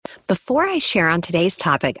Before I share on today's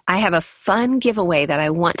topic, I have a fun giveaway that I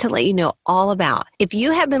want to let you know all about. If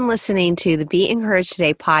you have been listening to the Be Encouraged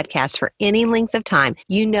Today podcast for any length of time,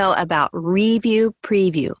 you know about Review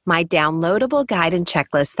Preview, my downloadable guide and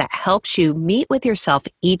checklist that helps you meet with yourself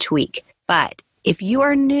each week. But if you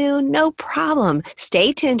are new, no problem.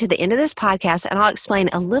 Stay tuned to the end of this podcast and I'll explain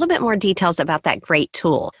a little bit more details about that great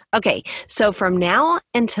tool. Okay, so from now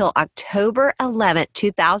until October 11th,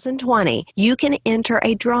 2020, you can enter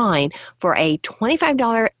a drawing for a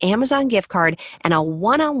 $25 Amazon gift card and a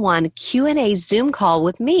one-on-one Q&A Zoom call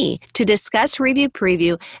with me to discuss Review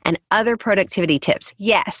Preview and other productivity tips.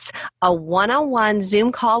 Yes, a one-on-one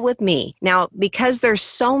Zoom call with me. Now, because there's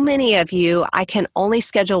so many of you, I can only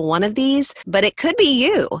schedule one of these, but it could be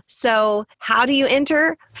you. So how do you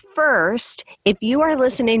enter? First, if you are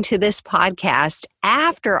listening to this podcast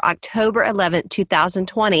after October 11th,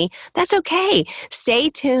 2020, that's okay. Stay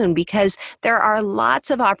tuned because there are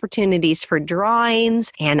lots of opportunities for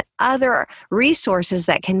drawings and other resources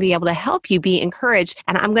that can be able to help you be encouraged.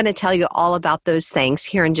 And I'm going to tell you all about those things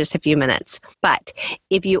here in just a few minutes. But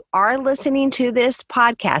if you are listening to this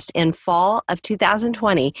podcast in fall of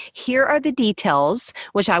 2020, here are the details,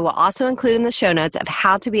 which I will also include in the show notes of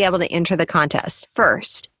how to be able to enter the contest.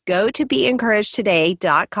 First, go to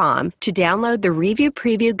BeEncouragedToday.com to download the Review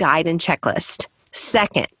Preview guide and checklist.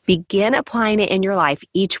 Second, begin applying it in your life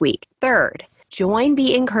each week. Third, join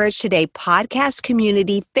Be Encouraged Today podcast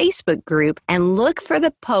community Facebook group and look for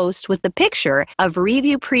the post with the picture of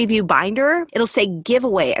Review Preview binder. It'll say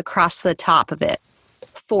giveaway across the top of it.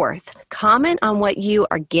 Fourth, comment on what you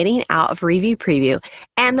are getting out of Review Preview.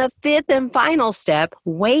 And the fifth and final step,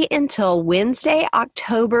 wait until Wednesday,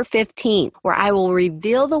 October 15th, where I will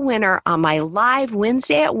reveal the winner on my live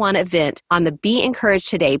Wednesday at 1 event on the Be Encouraged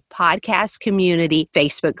Today podcast community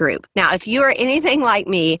Facebook group. Now, if you are anything like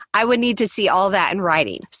me, I would need to see all that in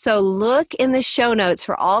writing. So look in the show notes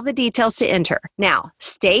for all the details to enter. Now,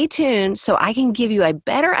 stay tuned so I can give you a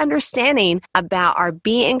better understanding about our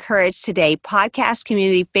Be Encouraged Today podcast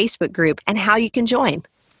community Facebook group and how you can join.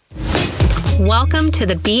 Welcome to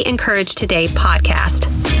the Be Encouraged Today podcast.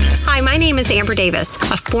 Hi, my name is Amber Davis,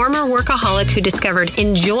 a former workaholic who discovered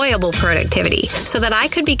enjoyable productivity so that I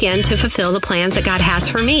could begin to fulfill the plans that God has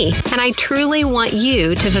for me. And I truly want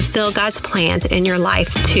you to fulfill God's plans in your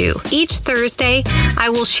life too. Each Thursday, I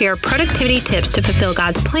will share productivity tips to fulfill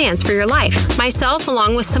God's plans for your life. Myself,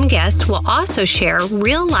 along with some guests, will also share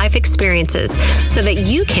real life experiences so that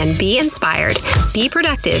you can be inspired, be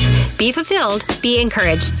productive, be fulfilled, be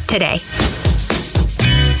encouraged today.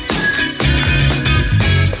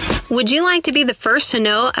 Would you like to be the first to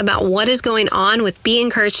know about what is going on with Be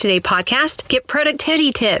Encouraged Today podcast? Get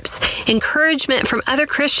productivity tips, encouragement from other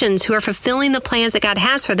Christians who are fulfilling the plans that God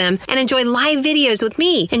has for them, and enjoy live videos with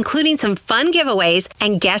me, including some fun giveaways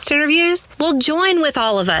and guest interviews? Well, join with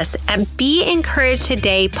all of us at Be Encouraged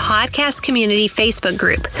Today podcast community Facebook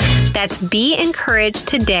group. That's Be Encouraged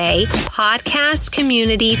Today podcast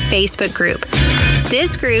community Facebook group.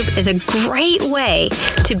 This group is a great way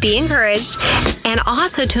to be encouraged and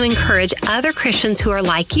also to encourage other Christians who are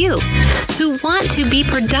like you, who want to be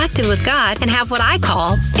productive with God and have what I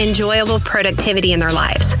call enjoyable productivity in their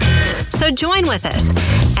lives. So join with us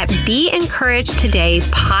at Be Encouraged Today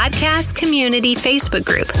podcast community Facebook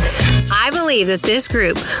group. I believe that this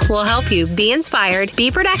group will help you be inspired,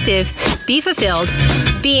 be productive, be fulfilled,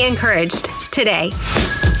 be encouraged today.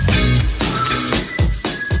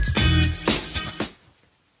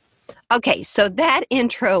 Okay, so that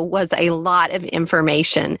intro was a lot of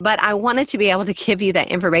information, but I wanted to be able to give you that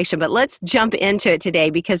information. But let's jump into it today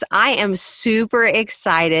because I am super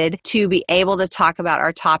excited to be able to talk about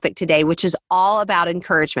our topic today, which is all about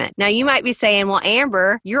encouragement. Now, you might be saying, well,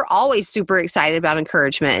 Amber, you're always super excited about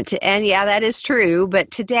encouragement. And yeah, that is true.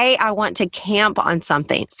 But today I want to camp on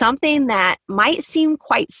something that might seem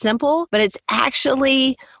quite simple, but it's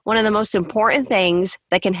actually one of the most important things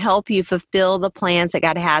that can help you fulfill the plans that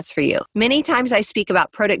God has for you. Many times I speak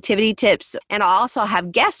about productivity tips, and I also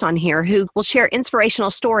have guests on here who will share inspirational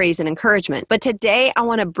stories and encouragement. But today I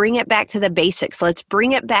want to bring it back to the basics. Let's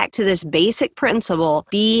bring it back to this basic principle,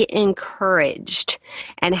 be encouraged.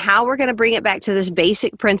 And how we're going to bring it back to this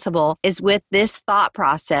basic principle is with this thought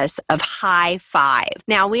process of high five.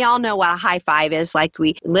 Now, we all know what a high five is. Like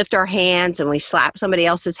we lift our hands and we slap somebody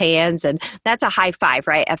else's hands, and that's a high five,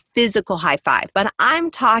 right? A physical high five. But I'm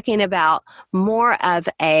talking about more of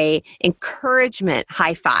a encouragement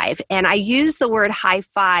high five. And I use the word high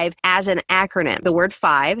five as an acronym. The word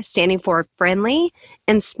five standing for friendly,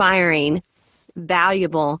 inspiring,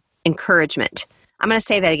 valuable encouragement. I'm going to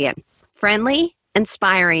say that again. Friendly,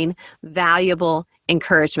 inspiring, valuable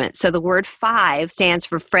encouragement. So the word 5 stands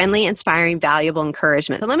for friendly, inspiring, valuable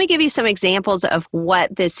encouragement. So let me give you some examples of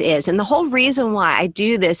what this is. And the whole reason why I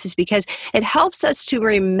do this is because it helps us to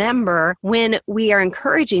remember when we are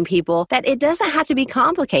encouraging people that it doesn't have to be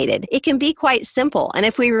complicated. It can be quite simple. And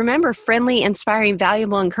if we remember friendly, inspiring,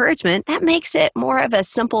 valuable encouragement, that makes it more of a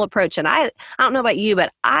simple approach. And I don't know about you,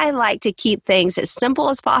 but I like to keep things as simple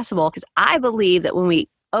as possible because I believe that when we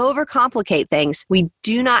overcomplicate things, we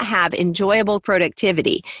do not have enjoyable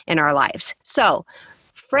productivity in our lives. So,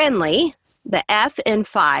 friendly, the F in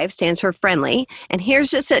 5 stands for friendly. And here's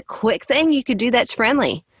just a quick thing you could do that's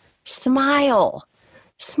friendly. Smile.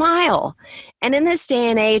 Smile. And in this day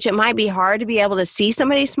and age, it might be hard to be able to see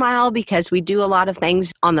somebody smile because we do a lot of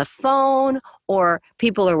things on the phone, or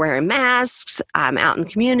people are wearing masks out in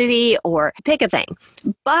community, or pick a thing.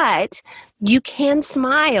 But you can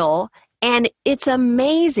smile. And it's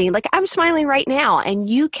amazing. Like I'm smiling right now, and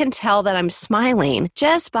you can tell that I'm smiling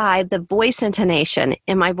just by the voice intonation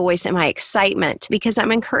in my voice and my excitement, because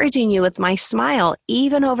I'm encouraging you with my smile,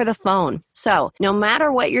 even over the phone. So no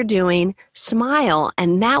matter what you're doing, smile,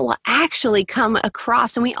 and that will actually come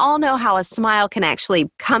across. And we all know how a smile can actually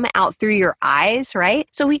come out through your eyes, right?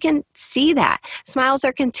 So we can see that. Smiles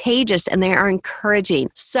are contagious and they are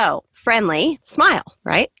encouraging. So friendly, smile,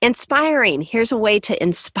 right? Inspiring. Here's a way to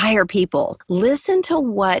inspire people. Listen to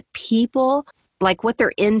what people like, what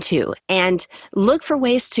they're into, and look for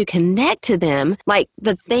ways to connect to them, like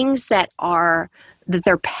the things that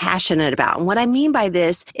they're passionate about. And what I mean by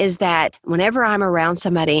this is that whenever I'm around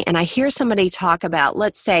somebody and I hear somebody talk about,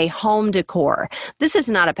 let's say, home decor, this is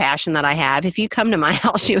not a passion that I have. If you come to my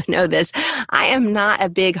house, you would know this. I am not a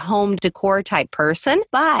big home decor type person,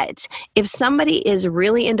 but if somebody is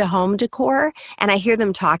really into home decor and I hear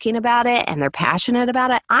them talking about it and they're passionate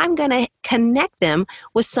about it, I'm going to connect them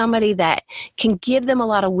with somebody that can give them a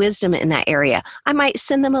lot of wisdom in that area. I might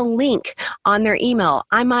send them a link on their email.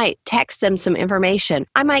 I might text them some information.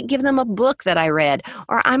 I might give them a book that I read,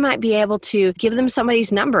 or I might be able to give them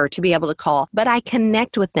somebody's number to be able to call, but I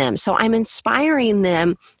connect with them. So I'm inspiring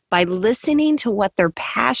them by listening to what they're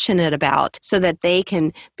passionate about so that they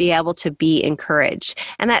can be able to be encouraged.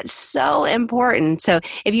 And that's so important. So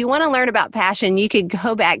if you want to learn about passion, you could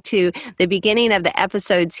go back to the beginning of the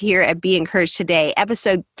episodes here at Be Encouraged Today.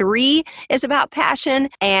 Episode 3 is about passion,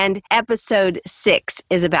 and episode 6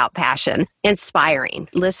 is about passion. Inspiring.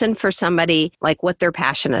 Listen for somebody like what they're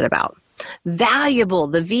passionate about. Valuable.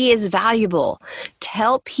 The V is valuable.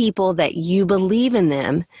 Tell people that you believe in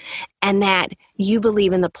them and that you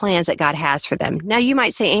believe in the plans that God has for them. Now, you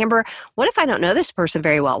might say, Amber, what if I don't know this person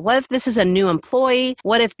very well? What if this is a new employee?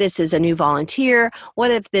 What if this is a new volunteer? What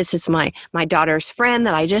if this is my daughter's friend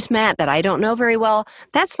that I just met that I don't know very well?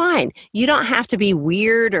 That's fine. You don't have to be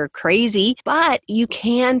weird or crazy, but you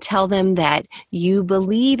can tell them that you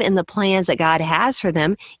believe in the plans that God has for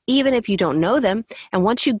them, even if you don't know them. And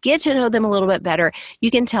once you get to know them a little bit better, you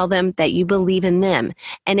can tell them that you believe in them.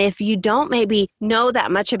 And if you don't maybe know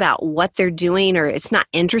that much about what they're doing, or it's not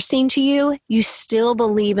interesting to you, you still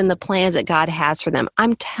believe in the plans that God has for them.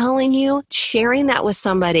 I'm telling you, sharing that with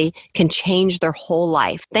somebody can change their whole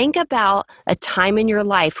life. Think about a time in your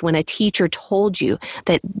life when a teacher told you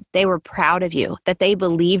that they were proud of you, that they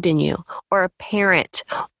believed in you, or a parent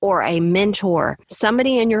or a mentor,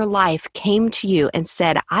 somebody in your life came to you and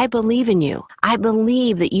said, I believe in you. I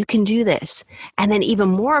believe that you can do this. And then even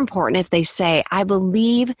more important, if they say, I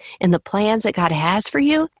believe in the plans that God has for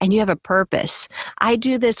you and you have a purpose. I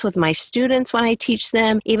do this with my students when I teach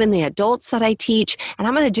them, even the adults that I teach, and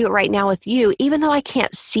I'm going to do it right now with you. Even though I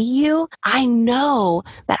can't see you, I know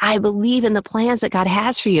that I believe in the plans that God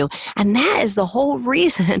has for you. And that is the whole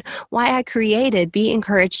reason why I created Be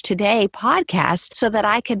Encouraged Today podcast, so that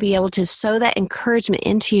I could be able to sow that encouragement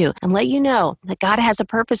into you and let you know that God has a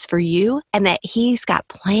purpose for you and that He's got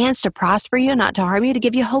plans to prosper you, not to harm you, to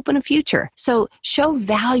give you hope in a future. So show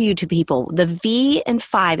value to people. The V in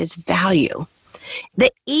 5 is value.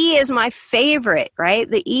 The E is my favorite, right?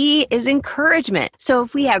 The E is encouragement. So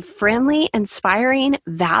if we have friendly, inspiring,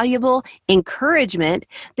 valuable encouragement,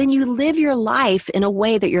 then you live your life in a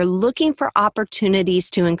way that you're looking for opportunities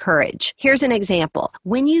to encourage. Here's an example.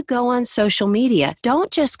 When you go on social media,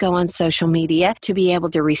 don't just go on social media to be able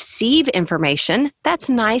to receive information. That's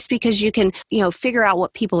nice because you can, figure out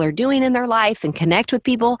what people are doing in their life and connect with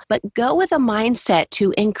people, but go with a mindset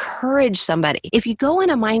to encourage somebody. If you go in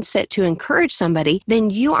a mindset to encourage somebody, then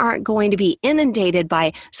you aren't going to be inundated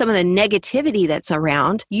by some of the negativity that's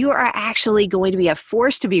around. You are actually going to be a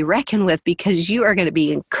force to be reckoned with because you are going to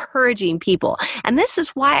be encouraged encouraging people. And this is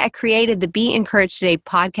why I created the Be Encouraged Today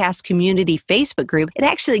podcast community Facebook group. It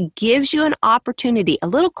actually gives you an opportunity, a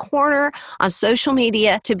little corner on social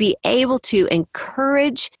media to be able to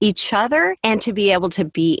encourage each other and to be able to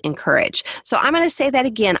be encouraged. So I'm going to say that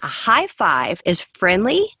again. A high five is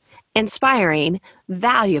friendly, inspiring,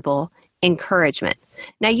 valuable encouragement.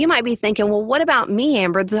 Now, you might be thinking, well, what about me,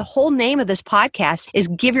 Amber? The whole name of this podcast is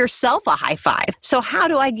Give Yourself a High Five. So how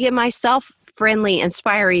do I give myself friendly,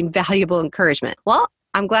 inspiring, valuable encouragement? Well,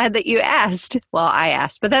 I'm glad that you asked. Well, I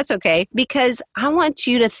asked, but that's okay, because I want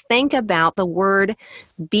you to think about the word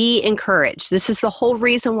be encouraged. This is the whole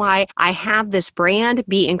reason why I have this brand,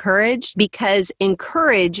 Be Encouraged, because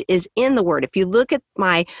encourage is in the word. If you look at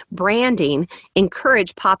my branding,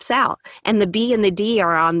 encourage pops out, and the B and the D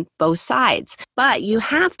are on both sides. But you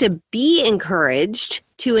have to be encouraged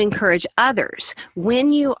to encourage others.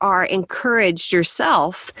 When you are encouraged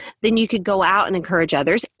yourself, then you could go out and encourage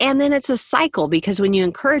others. And then it's a cycle, because when you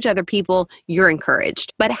encourage other people, you're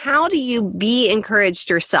encouraged. But how do you be encouraged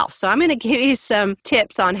yourself? So I'm going to give you some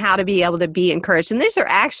tips on how to be able to be encouraged. And these are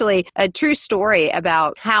actually a true story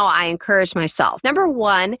about how I encourage myself. Number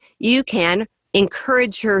one, you can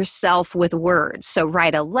encourage yourself with words. So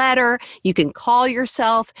write a letter, you can call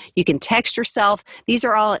yourself, you can text yourself. These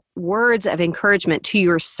are all words of encouragement to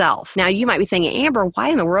yourself. Now, you might be thinking, Amber, why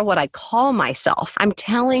in the world would I call myself? I'm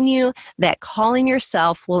telling you that calling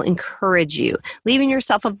yourself will encourage you. Leaving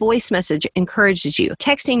yourself a voice message encourages you.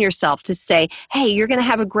 Texting yourself to say, hey, you're going to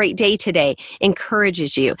have a great day today,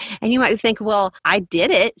 encourages you. And you might think, well, I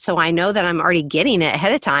did it, so I know that I'm already getting it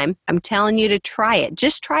ahead of time. I'm telling you to try it.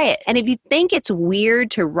 Just try it. And if you think it's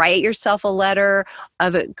weird to write yourself a letter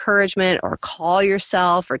of encouragement or call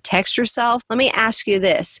yourself or text yourself, let me ask you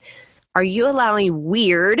this. Are you allowing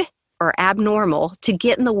weird or abnormal to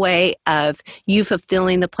get in the way of you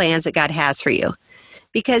fulfilling the plans that God has for you?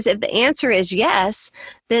 Because if the answer is yes,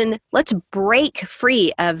 then let's break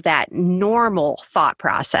free of that normal thought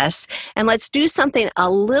process and let's do something a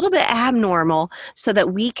little bit abnormal so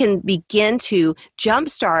that we can begin to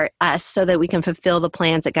jumpstart us so that we can fulfill the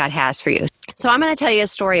plans that God has for you. So I'm going to tell you a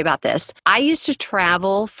story about this. I used to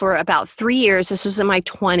travel for about 3 years. This was in my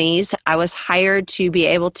 20s. I was hired to be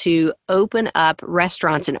able to open up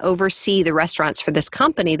restaurants and oversee the restaurants for this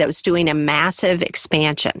company that was doing a massive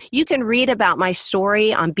expansion. You can read about my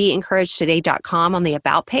story on BeEncouragedToday.com on the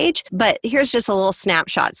About page, but here's just a little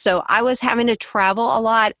snapshot. So I was having to travel a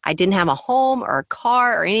lot. I didn't have a home or a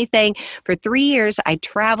car or anything. For 3 years, I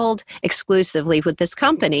traveled exclusively with this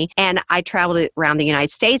company, and I traveled around the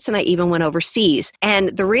United States, and I even went overseas. And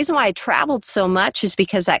the reason why I traveled so much is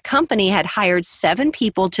because that company had hired 7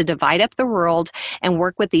 people to divide up the world and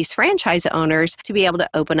work with these franchise owners to be able to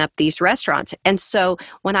open up these restaurants. And so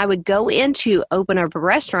when I would go in to open up a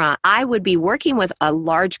restaurant, I would be working with a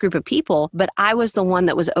large group of people, but I was the one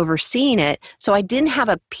that was overseeing it. So I didn't have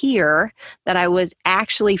a peer that I would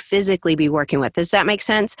actually physically be working with. Does that make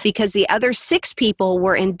sense? Because the other 6 people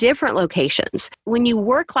were in different locations. When you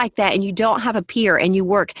work like that and you don't have a peer and you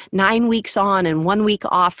work 9 weeks on and 1 week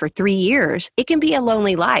off for 3 years, it can be a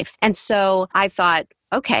lonely life. And so I thought,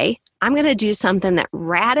 okay, I'm going to do something that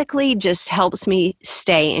radically just helps me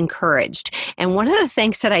stay encouraged. And one of the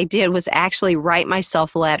things that I did was actually write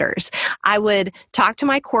myself letters. I would talk to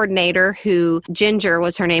my coordinator, who Ginger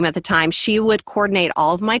was her name at the time. She would coordinate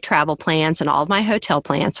all of my travel plans and all of my hotel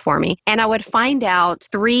plans for me. And I would find out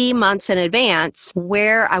 3 months in advance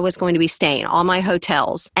where I was going to be staying, all my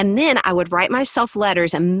hotels. And then I would write myself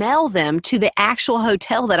letters and mail them to the actual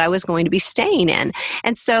hotel that I was going to be staying in.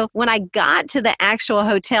 And so when I got to the actual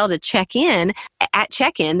hotel to check-in,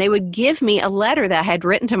 they would give me a letter that I had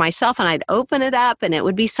written to myself, and I'd open it up, and it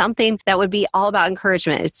would be something that would be all about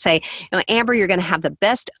encouragement. It'd say, Amber, you're going to have the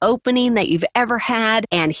best opening that you've ever had,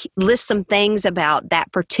 and list some things about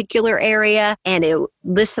that particular area, and it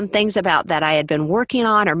lists some things about that I had been working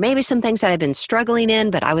on, or maybe some things that I'd been struggling in,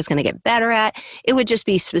 but I was going to get better at. It would just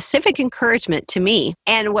be specific encouragement to me.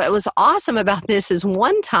 And what was awesome about this is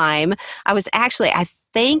one time I was actually, I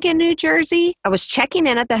think in New Jersey, I was checking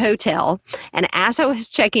in at the hotel. And as I was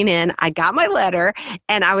checking in, I got my letter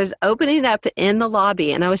and I was opening it up in the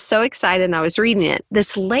lobby, and I was so excited and I was reading it.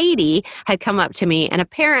 This lady had come up to me, and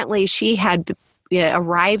apparently she had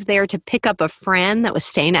arrived there to pick up a friend that was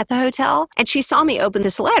staying at the hotel. And she saw me open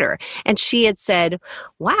this letter, and she had said,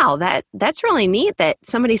 wow, that's really neat that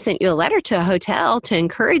somebody sent you a letter to a hotel to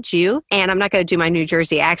encourage you. And I'm not going to do my New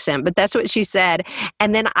Jersey accent, but that's what she said.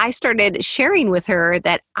 And then I started sharing with her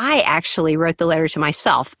that I actually wrote the letter to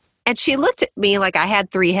myself. And she looked at me like I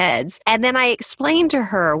had 3 heads. And then I explained to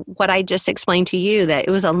her what I just explained to you, that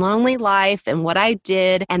it was a lonely life and what I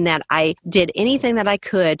did, and that I did anything that I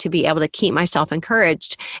could to be able to keep myself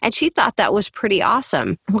encouraged. And she thought that was pretty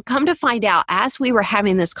awesome. Well, come to find out, as we were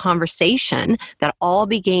having this conversation that all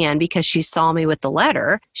began because she saw me with the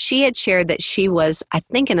letter, she had shared that she was, I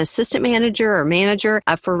think, an assistant manager or manager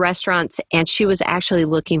for restaurants, and she was actually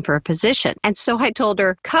looking for a position. And so I told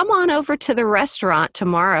her, come on over to the restaurant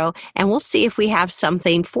tomorrow and we'll see if we have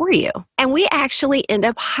something for you. And we actually end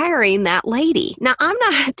up hiring that lady. Now, I'm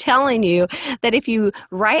not telling you that if you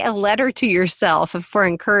write a letter to yourself for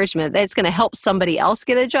encouragement, that it's going to help somebody else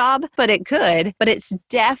get a job, but it could. But it's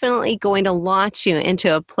definitely going to launch you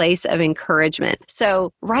into a place of encouragement.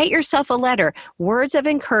 So write yourself a letter. Words of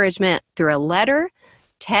encouragement through a letter,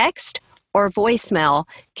 text, or voicemail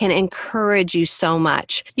can encourage you so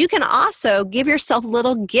much. You can also give yourself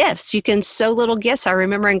little gifts. You can sew little gifts. I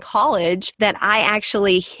remember in college that I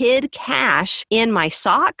actually hid cash in my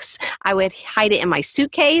socks. I would hide it in my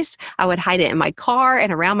suitcase. I would hide it in my car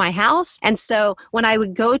and around my house. And so when I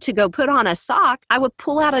would go put on a sock, I would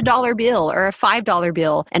pull out a $1 bill or a $5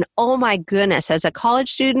 bill. And oh my goodness, as a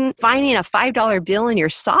college student, finding a $5 bill in your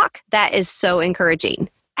sock, that is so encouraging.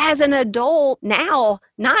 As an adult now,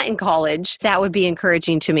 not in college, that would be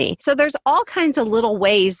encouraging to me. So there's all kinds of little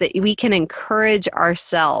ways that we can encourage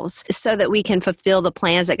ourselves so that we can fulfill the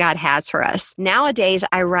plans that God has for us. Nowadays,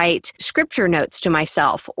 I write scripture notes to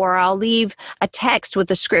myself, or I'll leave a text with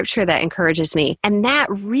a scripture that encourages me. And that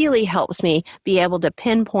really helps me be able to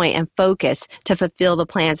pinpoint and focus to fulfill the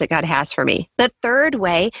plans that God has for me. The third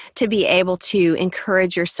way to be able to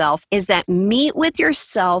encourage yourself is that meet with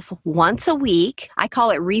yourself once a week. I call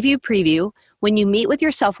it Review Preview. When you meet with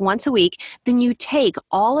yourself once a week, then you take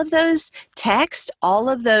all of those texts, all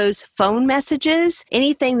of those phone messages,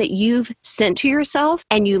 anything that you've sent to yourself,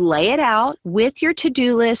 and you lay it out with your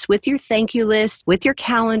to-do list, with your thank you list, with your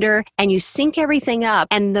calendar, and you sync everything up.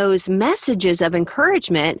 And those messages of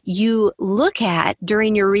encouragement you look at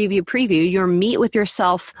during your Review Preview, your meet with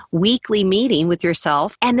yourself weekly meeting with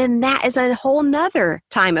yourself. And then that is a whole nother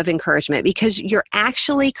time of encouragement, because you're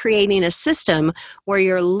actually creating a system where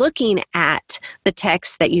you're looking at the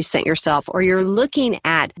text that you sent yourself, or you're looking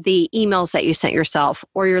at the emails that you sent yourself,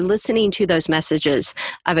 or you're listening to those messages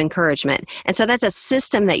of encouragement. And so that's a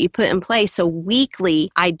system that you put in place. So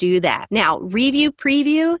weekly, I do that. Now, Review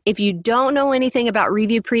Preview, if you don't know anything about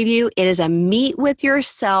Review Preview, it is a meet with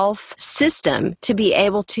yourself system to be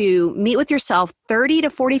able to meet with yourself 30 to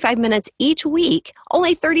 45 minutes each week,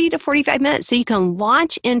 only 30 to 45 minutes, so you can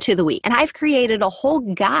launch into the week. And I've created a whole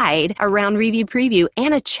guide around Review Preview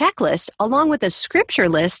and a checklist along with a scripture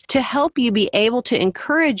list to help you be able to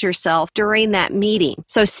encourage yourself during that meeting.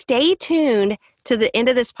 So stay tuned to the end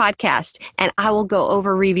of this podcast, and I will go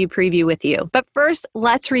over Review Preview with you. But first,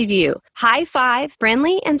 let's review. High five,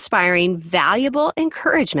 friendly, inspiring, valuable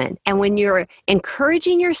encouragement. And when you're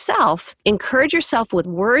encouraging yourself, encourage yourself with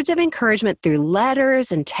words of encouragement through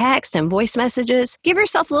letters and text and voice messages. Give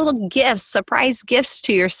yourself little gifts, surprise gifts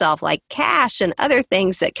to yourself, like cash and other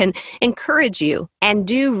things that can encourage you. And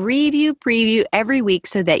do Review Preview every week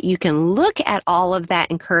so that you can look at all of that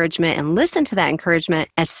encouragement and listen to that encouragement,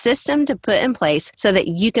 a system to put in place so that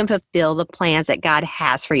you can fulfill the plans that God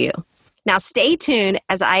has for you. Now, stay tuned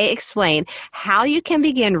as I explain how you can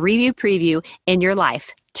begin Review Preview in your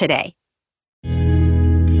life today.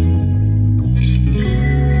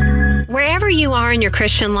 Wherever you are in your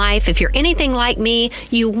Christian life, if you're anything like me,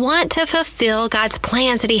 you want to fulfill God's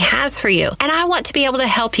plans that He has for you. And I want to be able to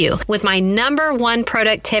help you with my number one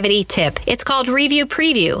productivity tip. It's called Review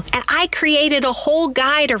Preview. And I created a whole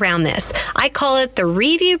guide around this. I call it the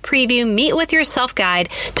Review Preview Meet with Yourself Guide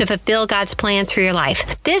to fulfill God's plans for your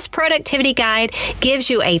life. This productivity guide gives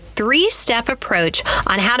you a 3-step approach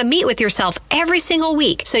on how to meet with yourself every single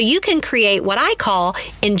week so you can create what I call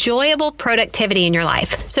enjoyable productivity in your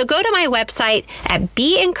life. So go to my website at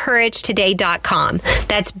BeEncouragedToday.com.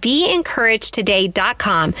 That's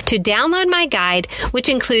BeEncouragedToday.com to download my guide, which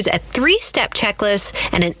includes a 3-step checklist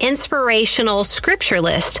and an inspirational scripture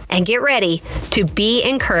list. And get ready to be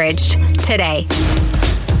encouraged today.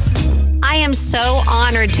 I am so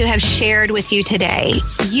honored to have shared with you today.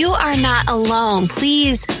 You are not alone.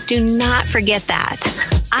 Please do not forget that.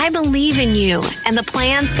 I believe in you and the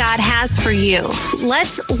plans God has for you.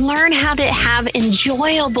 Let's learn how to have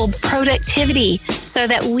enjoyable productivity so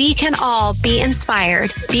that we can all be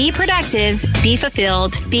inspired, be productive, be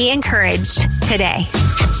fulfilled, be encouraged today.